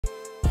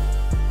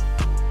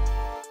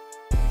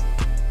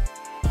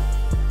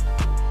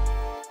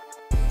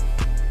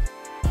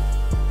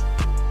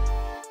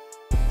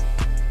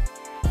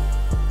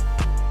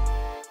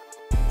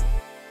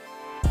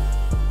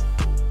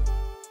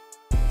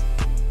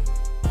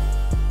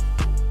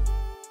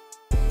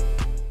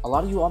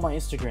lot of you on my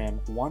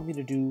Instagram want me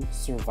to do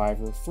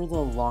Survivor for the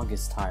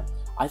longest time.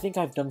 I think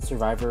I've done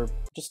Survivor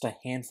just a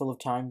handful of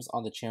times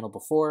on the channel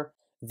before.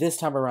 This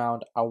time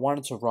around, I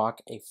wanted to rock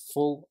a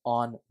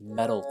full-on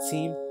metal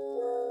team.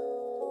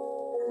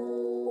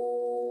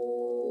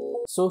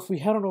 So if we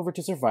head on over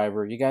to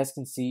Survivor, you guys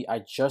can see I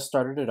just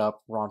started it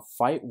up. We're on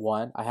Fight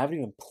 1. I haven't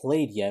even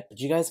played yet, but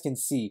you guys can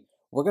see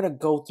we're going to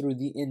go through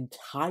the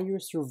entire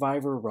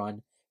Survivor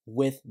run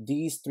with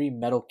these 3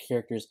 metal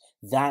characters.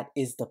 That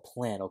is the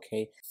plan,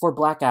 okay? For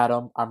Black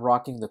Adam, I'm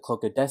rocking the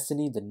Cloak of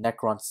Destiny, the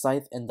Necron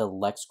Scythe, and the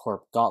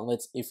LexCorp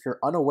Gauntlets. If you're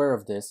unaware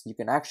of this, you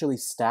can actually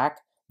stack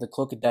the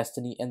Cloak of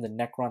Destiny and the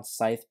Necron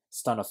Scythe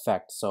stun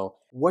effect. So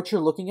what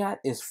you're looking at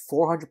is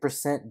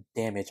 400%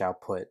 damage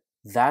output.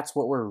 That's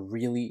what we're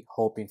really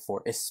hoping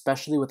for,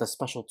 especially with a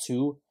special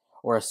 2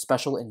 or a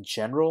special in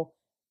general.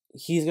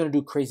 He's going to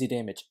do crazy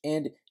damage.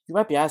 And you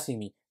might be asking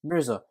me,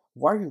 Mirza,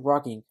 why are you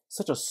rocking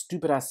such a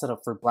stupid ass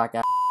setup for Black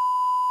Adam?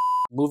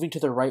 Moving to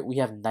the right, we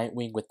have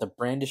Nightwing with the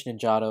Brandish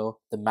Ninjato,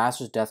 the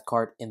Master's Death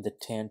card in the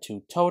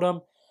Tan-2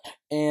 Totem,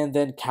 and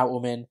then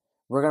Catwoman.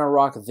 We're going to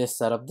rock this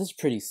setup. This is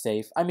pretty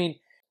safe. I mean,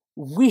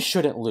 we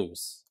shouldn't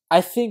lose.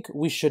 I think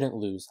we shouldn't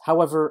lose.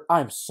 However,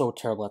 I'm so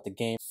terrible at the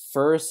game.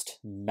 First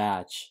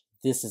match.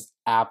 This is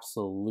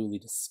absolutely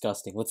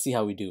disgusting. Let's see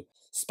how we do.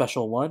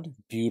 Special 1,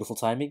 beautiful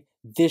timing.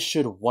 This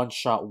should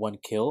one-shot, 1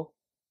 kill.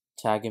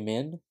 Tag him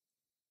in.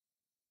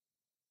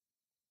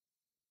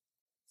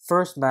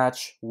 First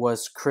match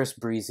was Chris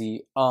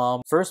Breezy.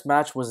 First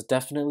match was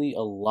definitely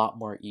a lot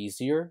more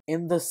easier.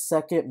 In the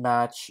second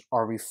match,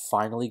 are we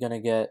finally gonna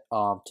get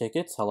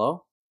tickets?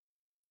 Hello?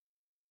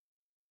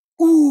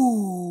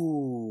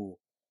 Ooh!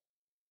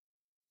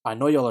 I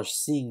know y'all are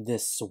seeing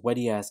this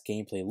sweaty ass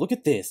gameplay. Look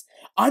at this.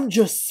 I'm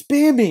just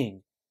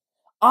spamming.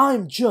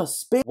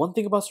 One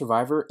thing about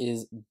Survivor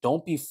is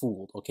don't be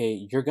fooled,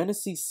 okay? You're gonna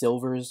see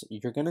silvers,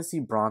 you're gonna see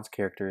bronze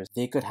characters.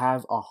 They could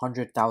have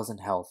 100,000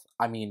 health.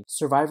 I mean,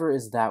 Survivor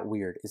is that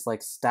weird. It's like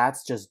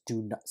stats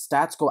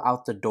stats go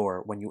out the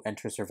door when you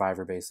enter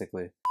Survivor,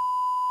 basically.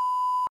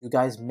 You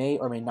guys may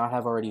or may not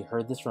have already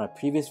heard this from a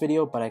previous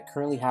video, but I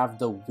currently have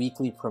the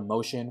weekly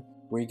promotion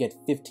where you get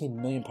 15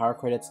 million power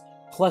credits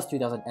plus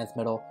 3,000 nth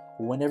metal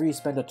whenever you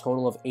spend a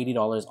total of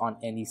 $80 on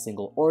any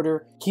single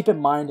order. Keep in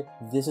mind,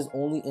 this is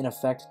only in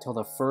effect till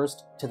the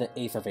 1st to the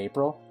 8th of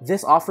April.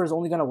 This offer is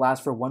only going to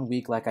last for 1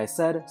 week, like I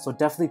said, so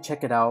definitely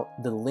check it out.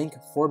 The link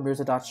for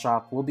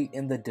Mirza.shop will be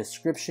in the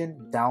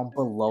description down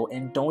below,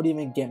 and don't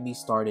even get me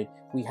started.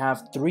 We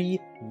have 3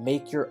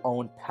 make your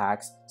own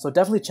packs, so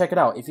definitely check it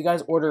out. If you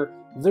guys order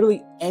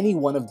literally any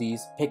one of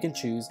these, pick and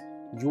choose,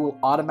 you will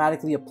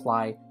automatically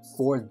apply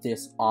for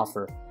this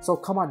offer. So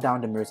come on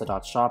down to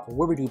Mirza.shop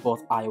where we do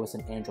both iOS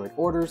and Android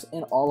orders,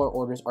 and all our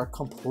orders are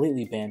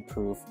completely ban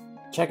proof.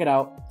 Check it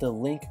out. The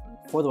link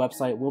for the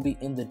website will be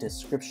in the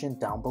description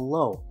down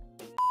below.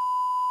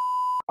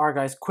 Alright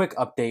guys, quick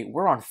update.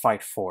 We're on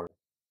Fight 4.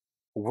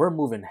 We're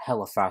moving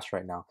hella fast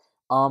right now.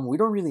 We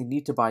don't really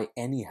need to buy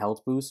any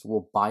health boost.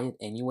 We'll buy it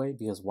anyway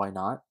because why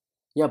not?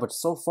 Yeah, but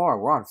so far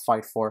we're on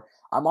Fight 4.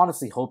 I'm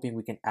honestly hoping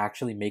we can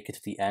actually make it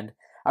to the end.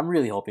 I'm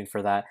really hoping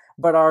for that,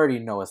 but I already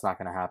know it's not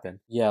going to happen.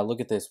 Yeah, look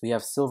at this. We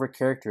have silver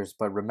characters,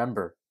 but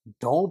remember,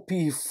 don't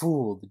be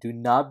fooled. Do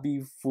not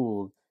be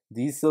fooled.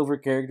 These silver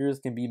characters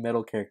can be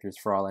metal characters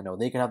for all I know.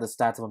 They can have the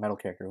stats of a metal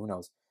character. Who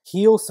knows?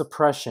 Heal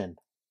suppression.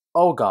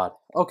 Oh god.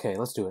 Okay,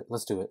 let's do it.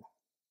 Let's do it.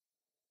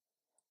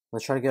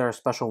 Let's try to get our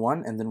special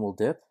 1, and then we'll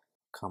dip.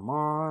 Come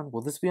on.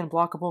 Will this be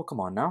unblockable?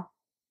 Come on now.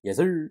 Yes,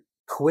 sir.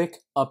 Quick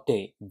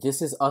update.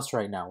 This is us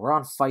right now. We're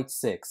on Fight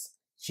 6.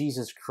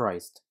 Jesus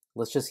Christ.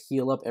 Let's just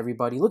heal up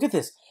everybody. Look at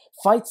this.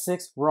 Fight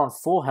 6, we're on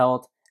full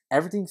health.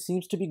 Everything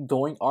seems to be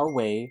going our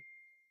way.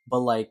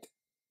 But like,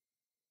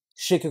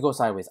 shit could go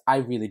sideways. I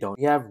really don't.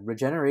 We have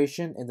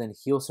regeneration and then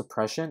heal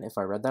suppression, if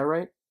I read that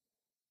right.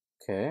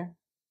 Okay.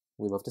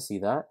 We love to see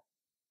that.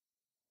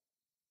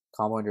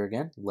 Combo under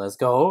again. Let's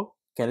go.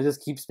 Can I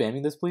just keep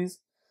spamming this, please?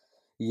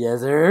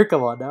 Yes, sir.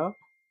 Come on now.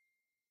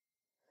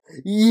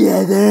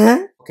 Yes,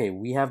 sir. Okay,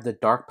 we have the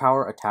dark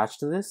power attached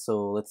to this.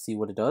 So let's see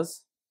what it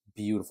does.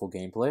 Beautiful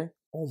gameplay.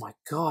 Oh my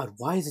god,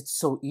 why is it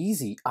so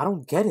easy? I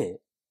don't get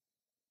it.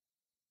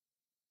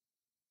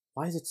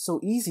 Why is it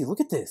so easy? Look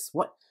at this.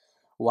 What?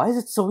 Why is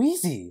it so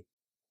easy?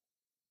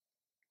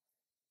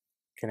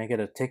 Can I get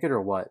a ticket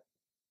or what?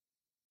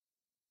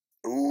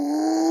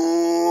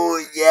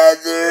 Ooh, yeah,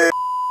 there.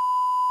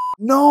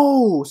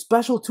 No!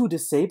 Special 2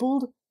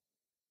 disabled?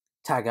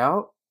 Tag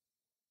out?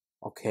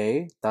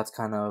 Okay, that's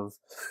kind of...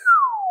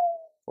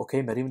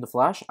 Okay, Medivh the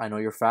Flash, I know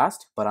you're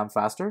fast, but I'm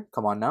faster.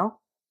 Come on now.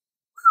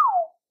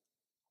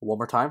 One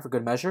more time for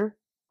good measure.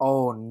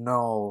 Oh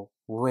no,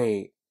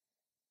 wait.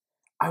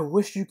 I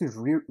wish you could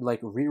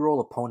re-roll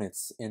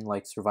opponents in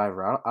like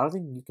Survivor. I don't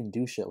think you can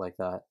do shit like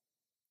that.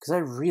 Because I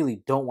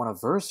really don't want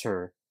to verse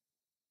her.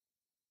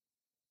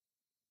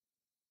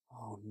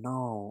 Oh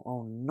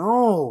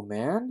no,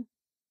 man.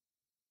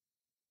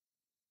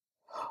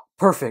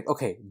 Perfect.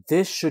 Okay,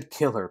 this should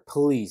kill her.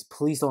 Please,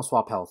 please don't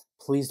swap health.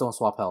 Please don't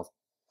swap health.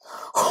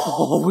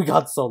 Oh, we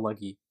got so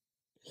lucky.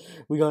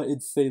 We got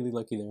insanely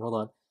lucky there. Hold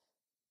on.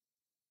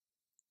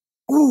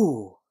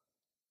 Ooh.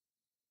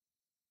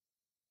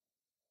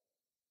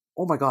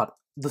 Oh my god.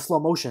 The slow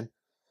motion.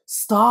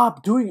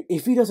 Stop doing.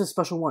 If he does a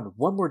special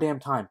one more damn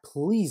time,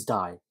 please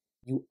die.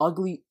 You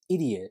ugly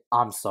idiot.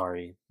 I'm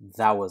sorry.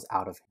 That was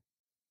out of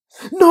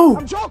hand. No!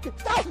 I'm joking!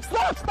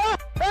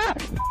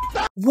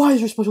 Why is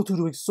your special 2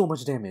 doing so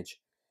much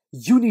damage?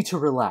 You need to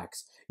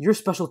relax. Your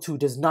special 2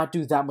 does not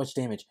do that much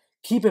damage.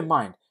 Keep in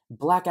mind,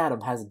 Black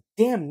Adam has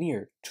damn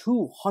near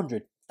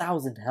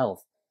 200,000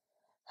 health.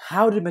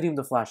 How did Medium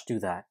the Flash do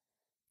that?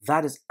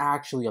 That is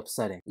actually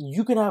upsetting.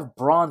 You can have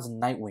Bronze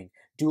Nightwing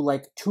do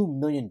like 2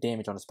 million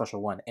damage on a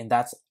special 1, and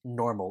that's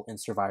normal in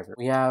Survivor.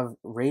 We have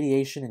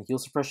radiation and heal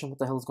suppression. What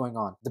the hell is going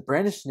on? The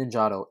Brandished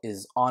Ninjato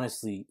is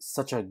honestly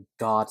such a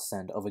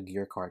godsend of a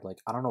gear card. Like,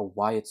 I don't know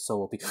why it's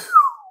so OP.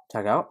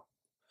 Tag out.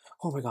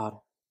 Oh my god.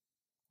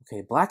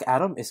 Okay, Black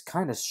Adam is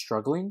kind of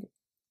struggling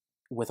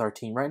with our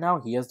team right now.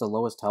 He has the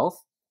lowest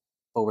health,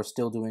 but we're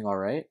still doing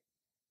alright.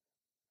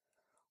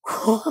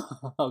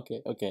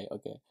 Okay.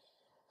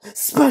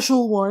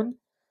 Special 1!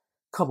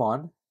 Come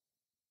on.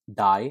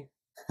 Die.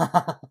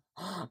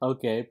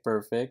 Okay,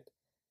 perfect.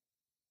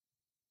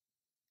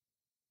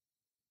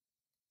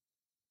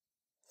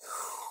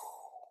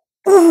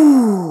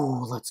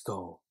 Ooh, let's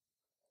go.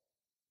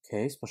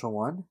 Okay, special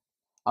 1.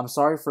 I'm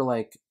sorry for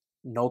like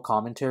no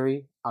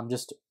commentary. I'm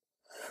just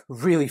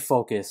really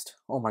focused.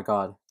 Oh my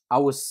god. I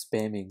was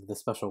spamming the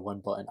special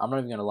 1 button. I'm not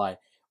even gonna lie.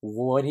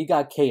 When he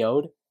got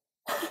KO'd,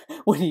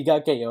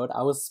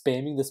 I was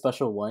spamming the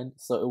special 1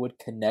 so it would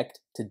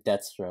connect to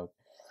Deathstroke.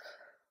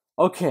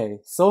 Okay,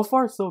 so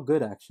far so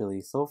good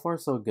actually. So far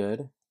so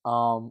good.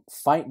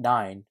 Fight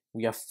 9.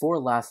 We have 4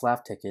 last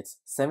laugh tickets,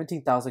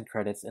 17,000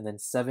 credits, and then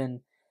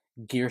 7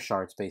 gear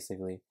shards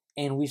basically.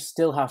 And we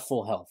still have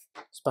full health.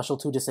 Special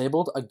 2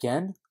 disabled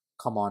again.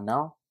 Come on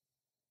now.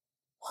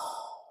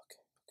 Okay.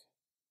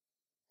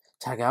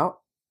 Tag out.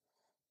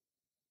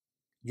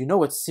 You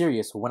know it's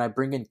serious when I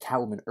bring in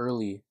Catwoman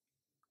early.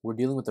 We're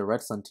dealing with the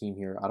Red Sun team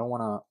here. I don't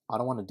wanna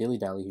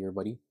dilly-dally here,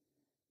 buddy.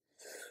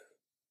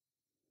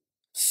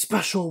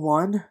 Special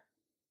 1.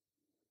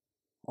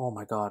 Oh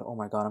my god,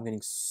 I'm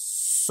getting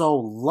so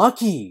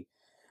lucky.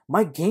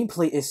 My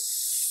gameplay is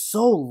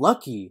so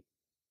lucky.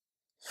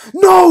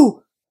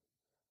 No!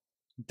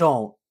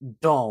 Don't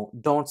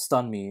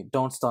stun me.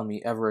 Don't stun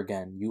me ever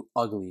again, you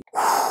ugly.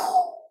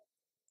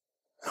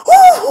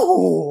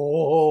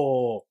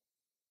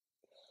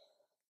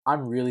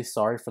 I'm really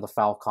sorry for the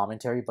foul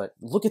commentary, but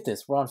look at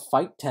this. We're on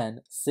Fight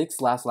 10, 6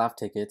 last laugh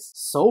tickets.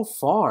 So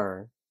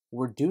far,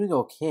 we're doing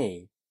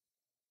okay,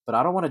 but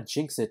I don't want to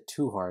jinx it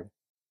too hard.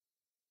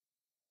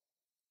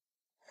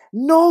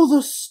 No,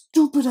 the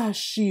stupid ass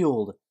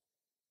shield.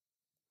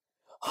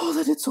 Oh,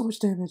 that did so much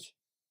damage.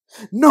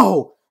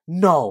 No.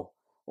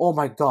 Oh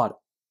my god.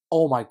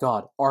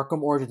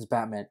 Arkham Origins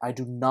Batman, I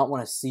do not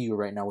want to see you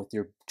right now with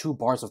your 2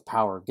 bars of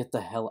power. Get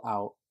the hell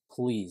out.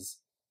 Please.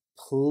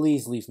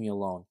 Please leave me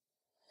alone.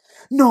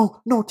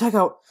 No, tag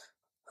out.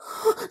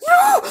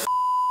 No!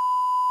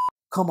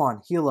 Come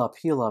on, heal up.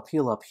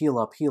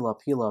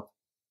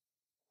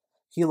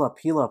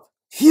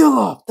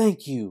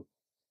 Thank you.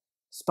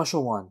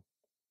 Special 1.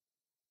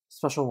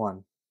 Special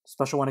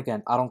 1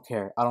 again. I don't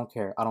care.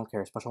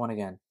 Special 1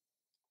 again.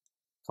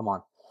 Come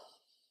on.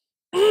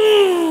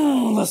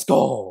 Let's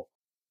go.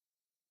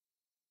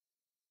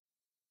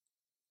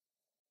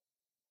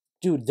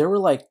 Dude, there were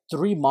like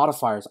 3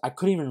 modifiers. I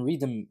couldn't even read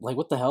them. Like,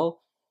 what the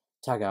hell?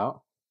 Tag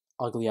out.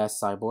 Ugly ass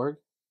cyborg.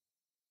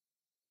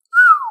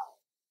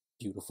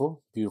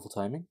 Beautiful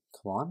timing.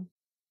 Come on.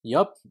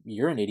 Yup,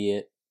 you're an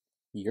idiot.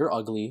 You're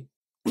ugly.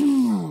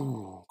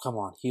 Come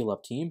on, heal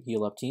up team.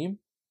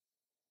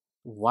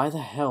 Why the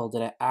hell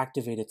did I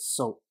activate it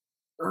so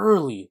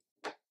early?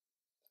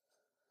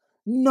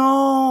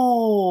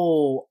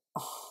 No!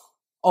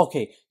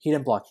 Okay, he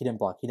didn't block.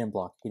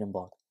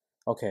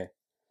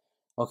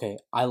 Okay,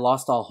 I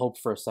lost all hope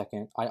for a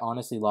second. I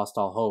honestly lost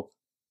all hope.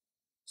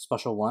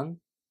 Special 1.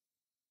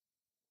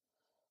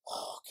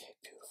 Okay,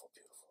 beautiful.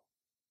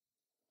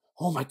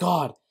 Oh my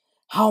god!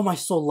 How am I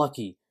so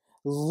lucky?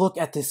 Look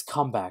at this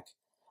comeback.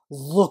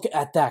 Look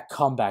at that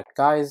comeback.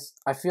 Guys,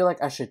 I feel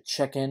like I should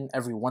check in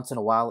every once in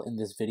a while in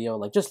this video.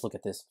 Like, just look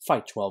at this.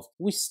 Fight 12.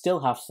 We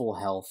still have full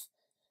health.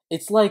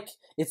 It's like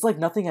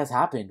nothing has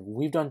happened.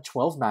 We've done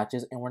 12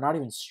 matches and we're not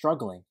even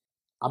struggling.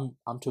 I'm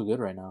too good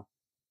right now.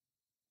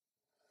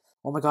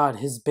 Oh my god,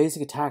 his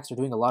basic attacks are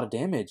doing a lot of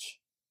damage.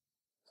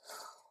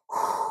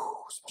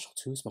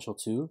 Special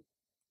 2.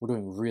 We're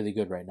doing really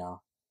good right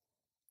now.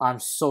 I'm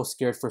so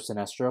scared for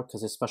Sinestro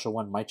because his special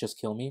 1 might just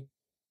kill me.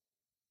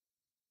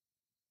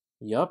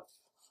 Yup.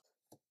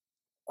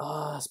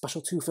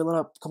 Special 2, fill it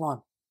up. Come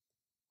on.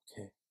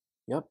 Okay.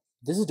 Yup.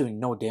 This is doing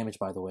no damage,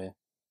 by the way.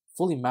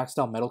 Fully maxed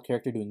out metal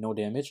character doing no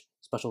damage.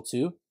 Special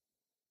 2.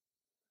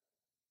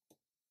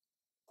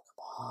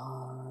 Come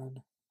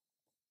on.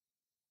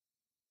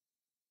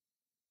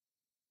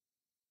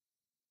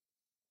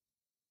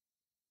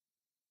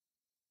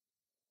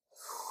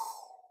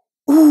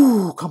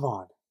 Ooh, come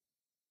on.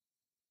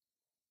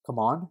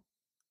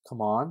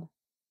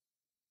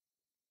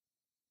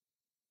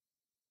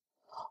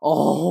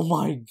 Oh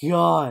my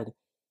god.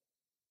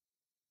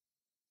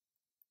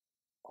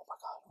 Oh my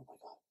god. Oh my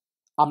god.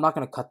 I'm not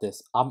gonna cut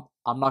this. I'm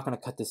not gonna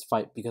cut this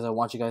fight because I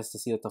want you guys to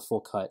see like the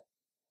full cut.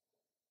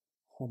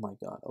 Oh my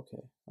god.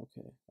 Okay.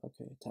 Okay.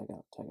 Okay. Tag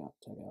out. Tag out.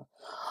 Tag out.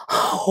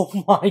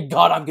 Oh my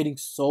god. I'm getting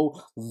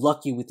so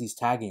lucky with these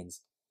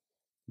tag-ins.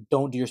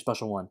 Don't do your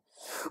special one.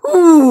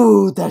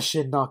 Ooh, that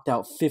shit knocked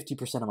out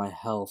 50% of my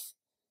health.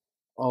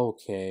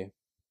 Okay.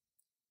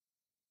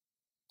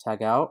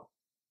 Tag out.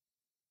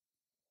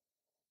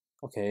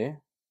 Okay.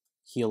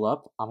 Heal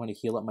up. I'm gonna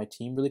heal up my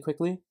team really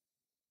quickly.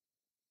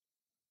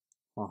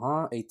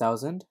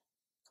 8,000.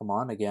 Come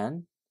on,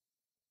 again.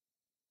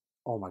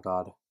 Oh my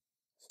god.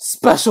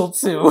 Special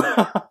 2!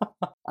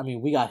 I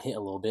mean, we got hit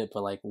a little bit,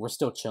 but like, we're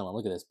still chilling.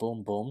 Look at this.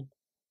 Boom, boom.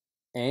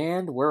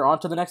 And we're on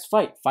to the next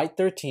fight. Fight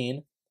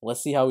 13.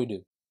 Let's see how we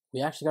do.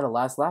 We actually got a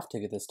last laugh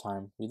ticket this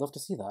time. We'd love to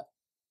see that.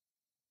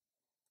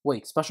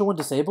 Wait, special 1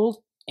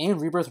 disabled?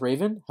 And Rebirth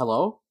Raven?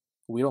 Hello?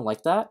 We don't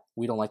like that?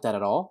 We don't like that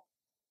at all?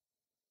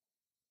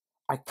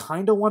 I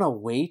kind of want to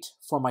wait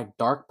for my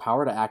dark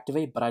power to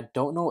activate, but I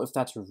don't know if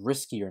that's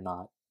risky or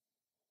not.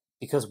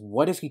 Because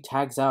what if he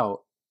tags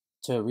out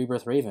to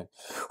Rebirth Raven?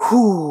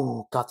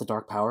 Whew! Got the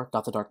dark power.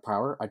 Got the dark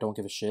power. I don't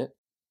give a shit.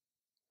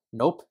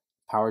 Nope.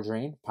 Power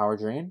drain. Power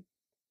drain.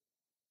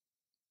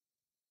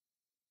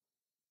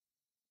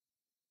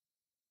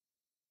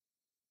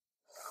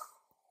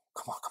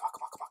 Come on, come on,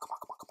 come on, come on, come on,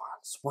 come on, come on.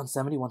 It's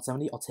 170,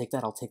 170. I'll take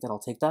that, I'll take that, I'll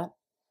take that.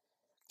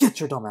 Get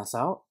your dumbass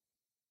out.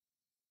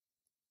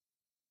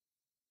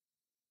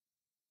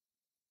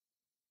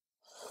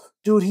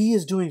 Dude, he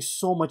is doing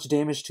so much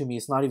damage to me,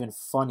 it's not even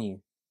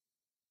funny.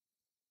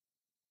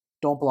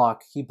 Don't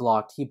block. He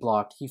blocked. He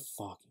blocked. He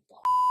fucking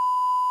blocked.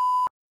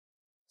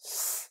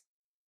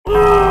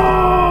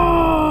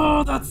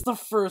 Oh, that's the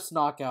first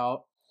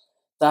knockout.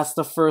 That's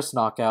the first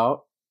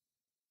knockout.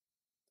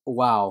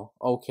 Wow.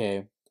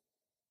 Okay.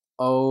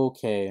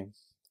 Okay.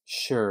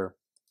 Sure.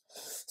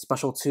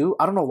 Special 2?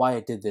 I don't know why I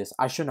did this.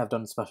 I shouldn't have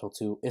done special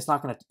 2. It's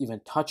not gonna even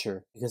touch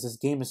her because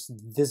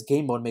this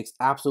game mode makes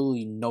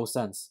absolutely no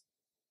sense.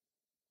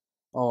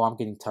 Oh, I'm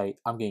getting tight.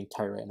 I'm getting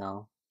tight right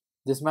now.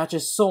 This match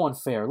is so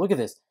unfair. Look at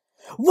this.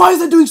 Why is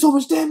it doing so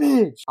much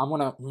damage? I'm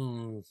gonna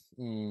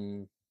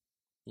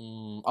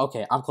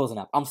okay, I'm closing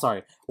up. I'm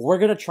sorry. We're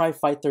gonna try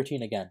fight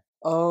 13 again.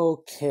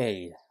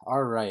 Okay.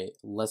 Alright.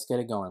 Let's get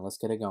it going. Let's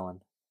get it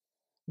going.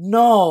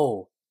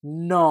 No!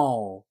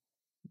 No!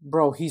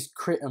 Bro, he's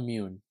crit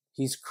immune.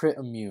 He's crit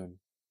immune.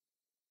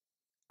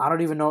 I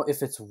don't even know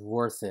if it's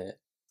worth it.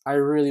 I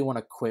really want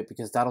to quit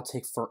because that'll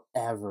take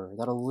forever.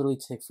 That'll literally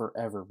take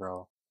forever,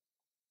 bro.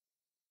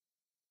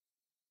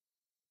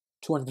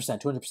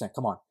 200%, 200%.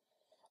 Come on.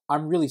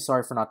 I'm really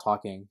sorry for not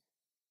talking.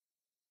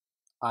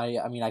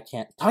 I mean, I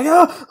can't.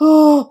 Tiger!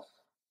 Oh!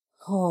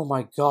 Oh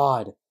my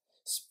god.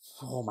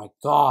 Oh my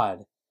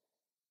god.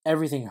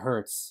 Everything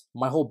hurts.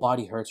 My whole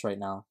body hurts right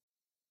now.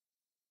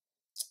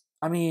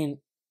 I mean,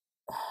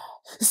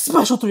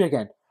 special 3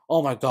 again.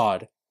 Oh my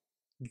god.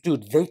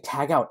 Dude, they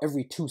tag out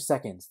every 2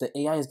 seconds. The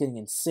AI is getting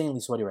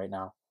insanely sweaty right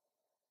now.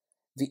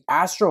 The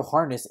Astro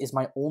Harness is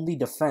my only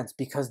defense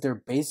because their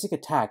basic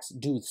attacks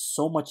do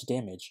so much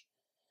damage.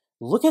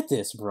 Look at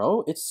this,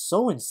 bro. It's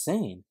so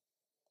insane.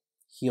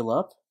 Heal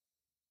up.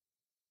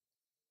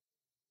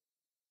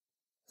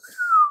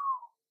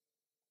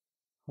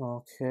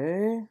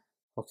 Okay.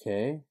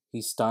 Okay.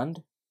 He's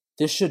stunned.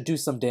 This should do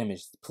some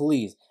damage.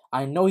 Please.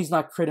 I know he's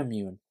not crit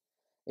immune.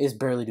 It's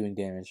barely doing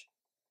damage.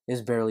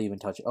 It's barely even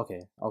touching.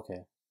 Okay.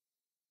 Okay.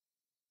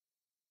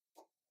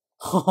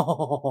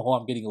 Oh,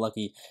 I'm getting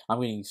lucky.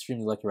 I'm getting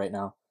extremely lucky right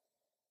now.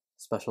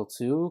 Special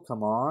 2.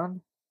 Come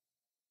on.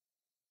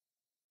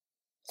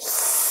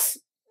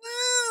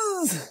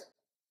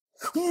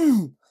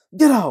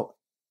 Get out!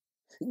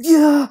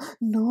 Yeah!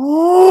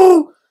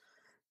 No!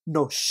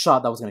 No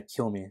shot that was gonna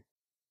kill me.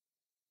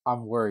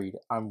 I'm worried.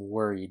 I'm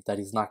worried that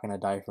he's not gonna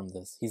die from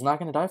this. He's not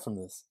gonna die from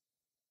this.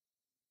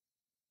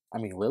 I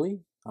mean, will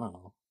he? I don't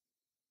know.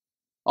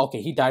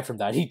 Okay, he died from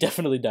that. He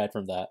definitely died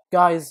from that.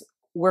 Guys,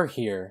 we're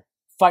here.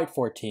 Fight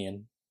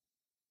 14.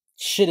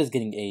 Shit is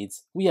getting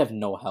AIDS. We have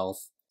no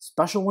health.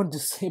 Special 1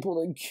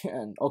 disabled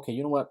again. Okay,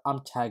 you know what?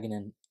 I'm tagging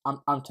in.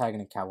 I'm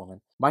tagging in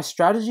Catwoman. My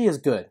strategy is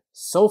good.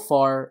 So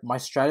far, my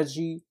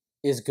strategy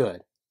is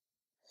good.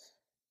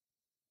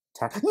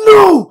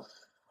 No!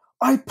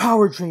 I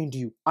power drained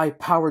you. I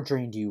power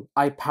drained you.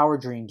 I power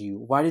drained you.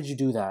 Why did you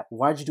do that?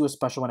 Why did you do a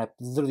special when I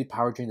literally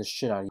power drained the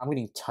shit out of you? I'm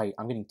getting tight.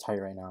 I'm getting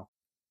tight right now.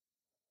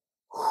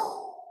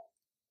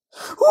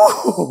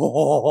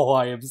 Oh,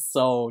 I am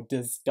so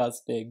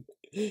disgusting.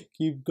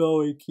 Keep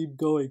going. Keep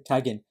going.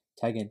 Tag in.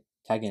 Tag in.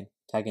 Tag in.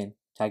 Tag in.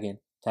 Tag in.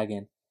 Tag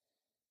in.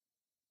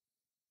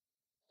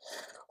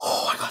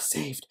 Oh, I got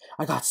saved.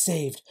 I got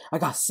saved. I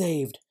got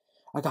saved.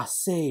 I got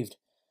saved.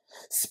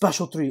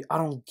 Special 3, I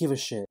don't give a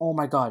shit. Oh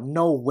my god,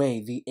 no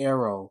way the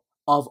arrow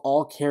of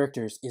all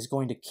characters is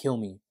going to kill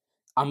me.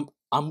 I'm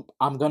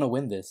gonna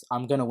win this.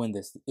 I'm gonna win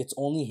this. It's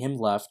only him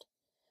left.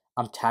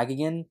 I'm tagging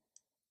in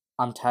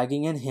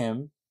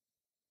him.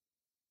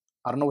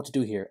 I don't know what to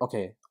do here.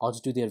 Okay, I'll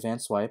just do the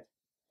advanced swipe.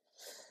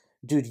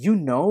 Dude, you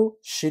know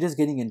shit is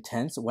getting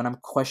intense when I'm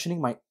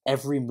questioning my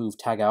every move.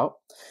 Tag out.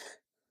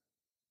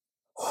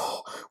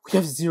 We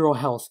have 0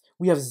 health.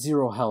 We have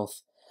 0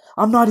 health.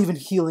 I'm not even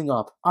healing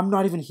up. I'm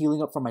not even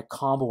healing up from my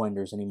combo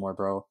enders anymore,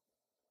 bro.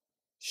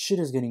 Shit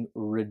is getting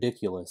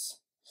ridiculous.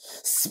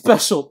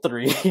 Special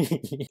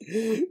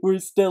 3. We're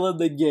still in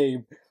the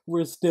game.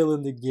 We're still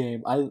in the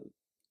game.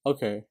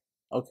 Okay.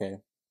 Okay.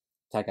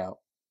 Tag out.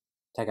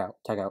 Tag out.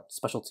 Tag out.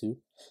 Special 2.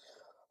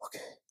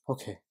 Okay.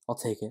 Okay. I'll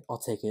take it. I'll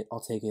take it. I'll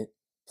take it.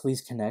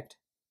 Please connect.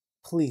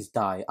 Please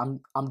die.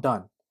 I'm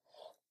done.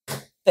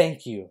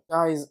 Thank you.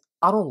 Guys,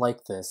 I don't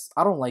like this.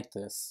 I don't like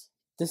this.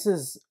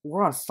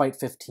 We're on fight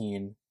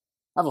 15.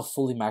 I have a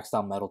fully maxed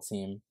out metal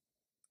team.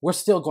 We're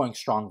still going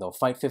strong though.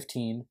 Fight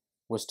 15.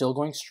 We're still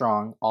going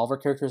strong. All of our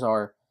characters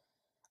are,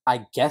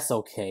 I guess,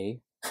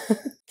 okay.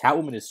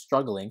 Catwoman is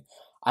struggling.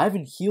 I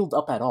haven't healed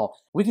up at all.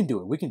 We can do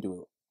it. We can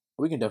do it.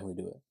 We can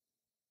definitely do it.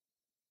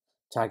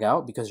 Tag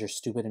out because you're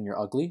stupid and you're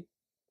ugly.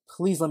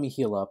 Please let me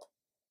heal up.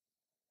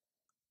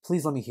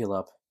 Please let me heal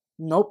up.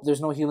 Nope,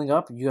 there's no healing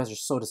up. You guys are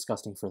so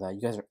disgusting for that.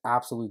 You guys are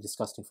absolutely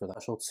disgusting for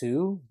that. Special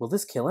 2. Will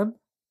this kill him?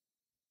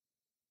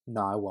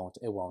 No, it won't.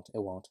 It won't.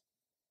 It won't.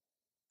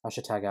 I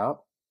should tag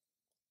out.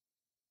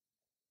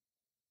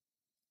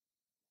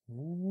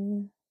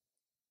 No,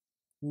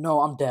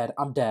 I'm dead.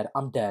 I'm dead.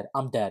 I'm dead.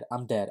 I'm dead.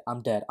 I'm dead.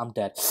 I'm dead. I'm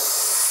dead.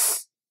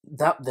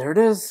 There it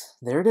is.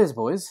 There it is,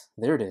 boys.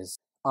 There it is.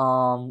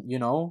 You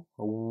know,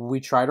 we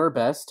tried our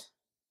best.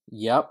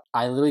 Yep.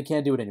 I literally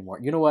can't do it anymore.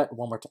 You know what?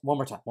 One more time. One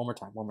more time. One more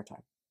time. One more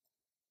time.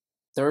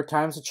 Third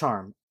time's a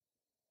charm.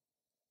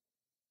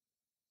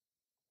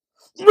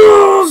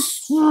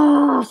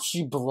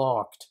 She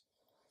blocked.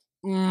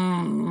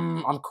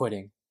 I'm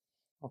quitting.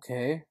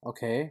 Okay,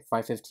 okay.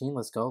 5:15.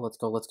 Let's go. Let's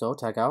go. Let's go.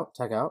 Tag out.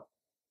 Tag out.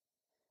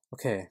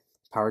 Okay.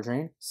 Power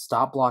drain.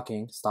 Stop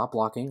blocking. Stop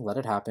blocking. Let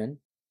it happen.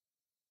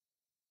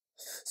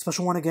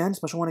 Special 1 again.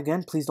 Special 1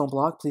 again. Please don't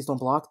block. Please don't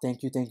block.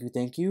 Thank you. Thank you.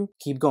 Thank you.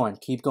 Keep going.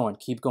 Keep going.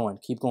 Keep going.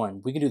 Keep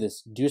going. We can do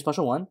this. Do your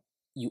special 1.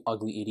 You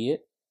ugly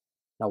idiot.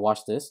 Now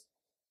watch this.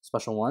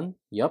 Special 1.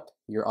 Yup.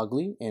 You're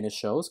ugly and it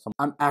shows. Come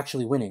on. I'm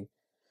actually winning.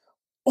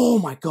 Oh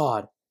my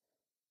god.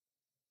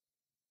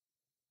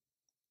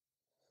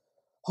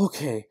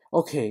 Okay,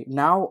 okay,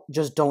 now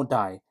just don't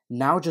die.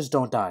 Now just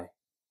don't die.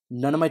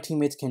 None of my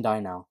teammates can die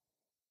now.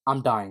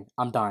 I'm dying.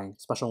 I'm dying.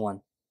 Special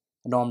 1.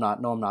 No, I'm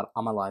not. No, I'm not.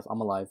 I'm alive. I'm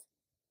alive.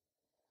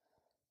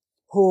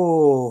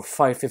 Oh,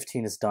 fight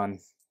 15 is done.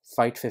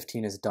 Fight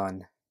 15 is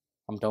done.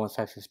 I'm done with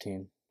fight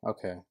 15.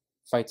 Okay.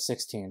 Fight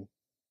 16.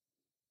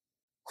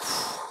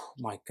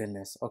 My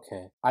goodness.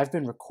 Okay. I've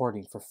been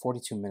recording for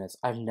 42 minutes.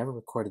 I've never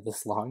recorded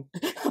this long.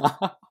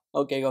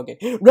 Okay,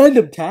 okay.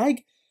 Random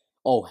tag?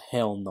 Oh,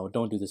 hell no.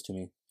 Don't do this to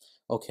me.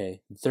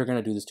 Okay, they're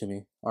gonna do this to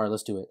me. Alright,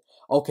 let's do it.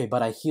 Okay,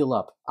 but I heal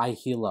up. I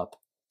heal up.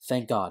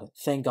 Thank God.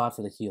 Thank God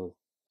for the heal.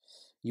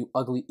 You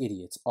ugly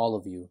idiots. All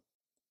of you.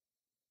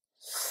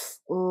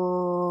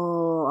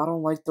 Oh, I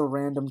don't like the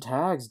random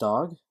tags,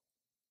 dog.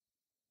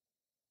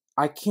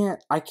 I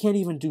can't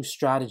even do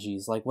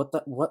strategies. Like,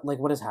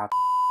 what is happening?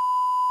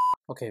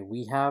 Okay,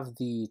 we have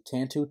the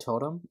Tantu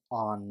Totem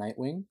on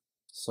Nightwing,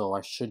 so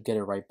I should get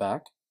it right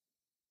back.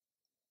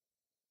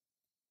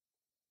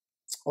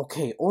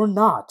 Okay, or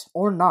not.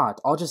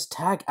 I'll just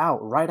tag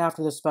out right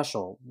after the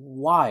special.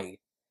 Why?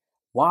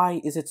 Why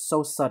is it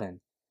so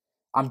sudden?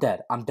 I'm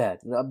dead. I'm dead.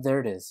 There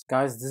it is.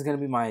 Guys, this is going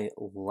to be my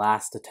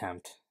last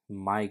attempt.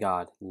 My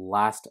god,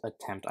 last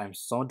attempt. I'm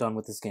so done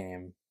with this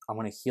game. I'm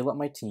going to heal up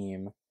my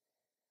team.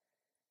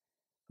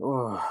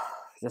 Ugh,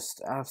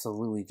 just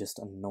absolutely just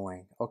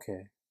annoying.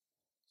 Okay.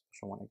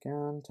 Special 1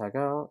 again. Tag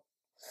out.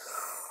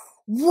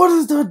 What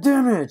is that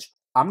damage?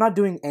 I'm not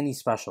doing any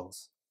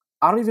specials.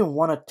 I don't even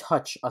want to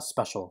touch a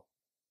special.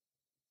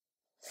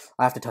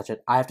 I have to touch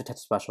it. I have to touch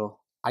special.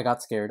 I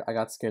got scared. I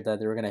got scared that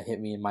they were going to hit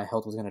me and my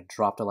health was going to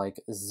drop to like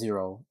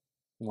 0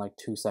 in like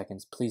 2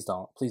 seconds. Please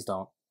don't. Please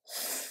don't.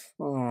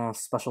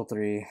 Special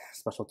 3.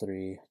 Special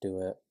 3.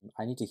 Do it.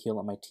 I need to heal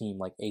up my team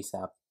like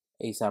ASAP.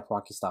 ASAP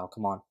Rocky style.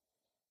 Come on.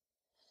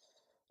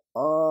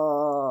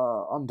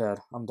 I'm dead.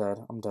 I'm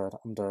dead. I'm dead.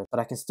 I'm dead.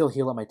 But I can still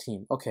heal up my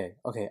team. Okay.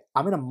 Okay.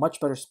 I'm in a much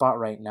better spot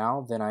right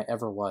now than I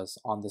ever was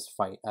on this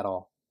fight at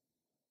all.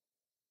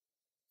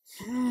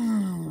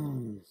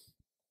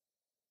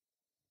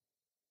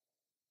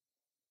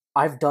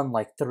 I've done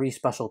like 3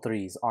 special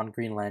 3s on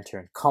Green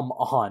Lantern. Come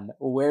on,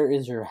 where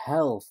is your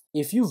health?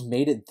 If you've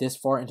made it this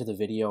far into the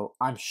video,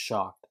 I'm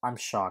shocked. I'm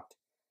shocked.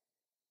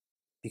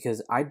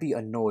 Because I'd be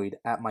annoyed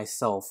at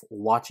myself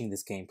watching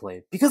this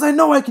gameplay. Because I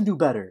know I can do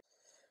better.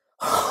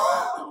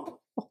 I'm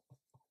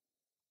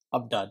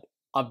done.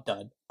 I'm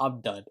done.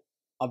 I'm done.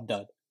 I'm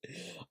done.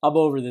 I'm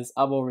over this.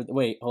 I'm over.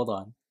 Wait, hold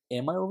on.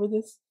 Am I over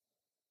this?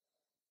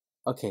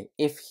 Okay,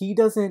 if he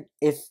doesn't,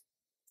 if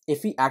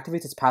he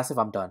activates his passive,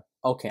 I'm done.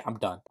 Okay, I'm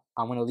done.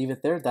 I'm gonna leave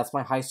it there. That's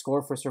my high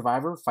score for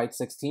Survivor, fight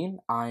 16.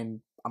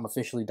 I'm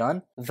officially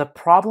done. The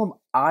problem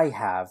I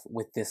have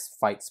with this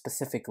fight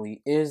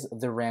specifically is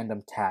the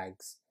random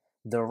tags.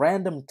 The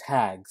random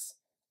tags,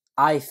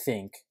 I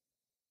think,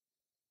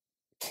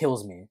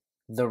 kills me.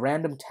 The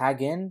random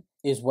tag in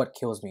is what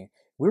kills me.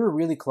 We were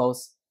really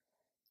close,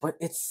 but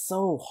it's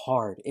so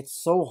hard. It's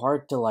so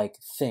hard to like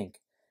think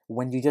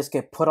when you just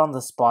get put on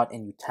the spot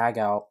and you tag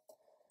out.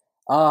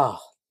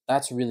 Ah,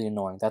 that's really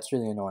annoying. That's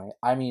really annoying.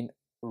 I mean,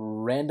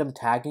 random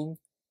tagging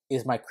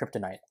is my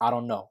kryptonite. I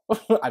don't know.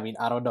 I mean,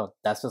 I don't know.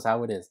 That's just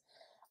how it is.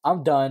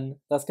 I'm done.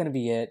 That's going to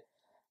be it.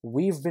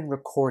 We've been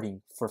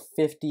recording for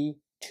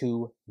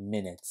 52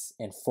 minutes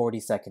and 40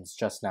 seconds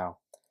just now.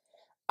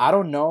 I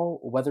don't know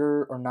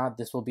whether or not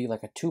this will be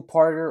like a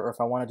two-parter or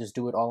if I want to just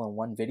do it all in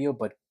one video,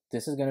 but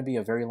this is going to be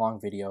a very long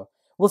video.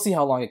 We'll see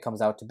how long it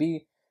comes out to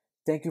be.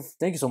 Thank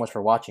you so much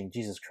for watching.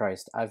 Jesus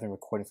Christ, I've been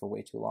recording for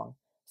way too long.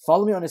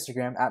 Follow me on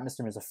Instagram at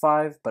Mr.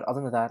 Mirza5, but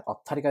other than that,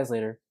 I'll talk to you guys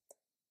later.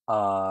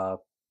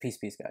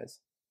 Peace, guys.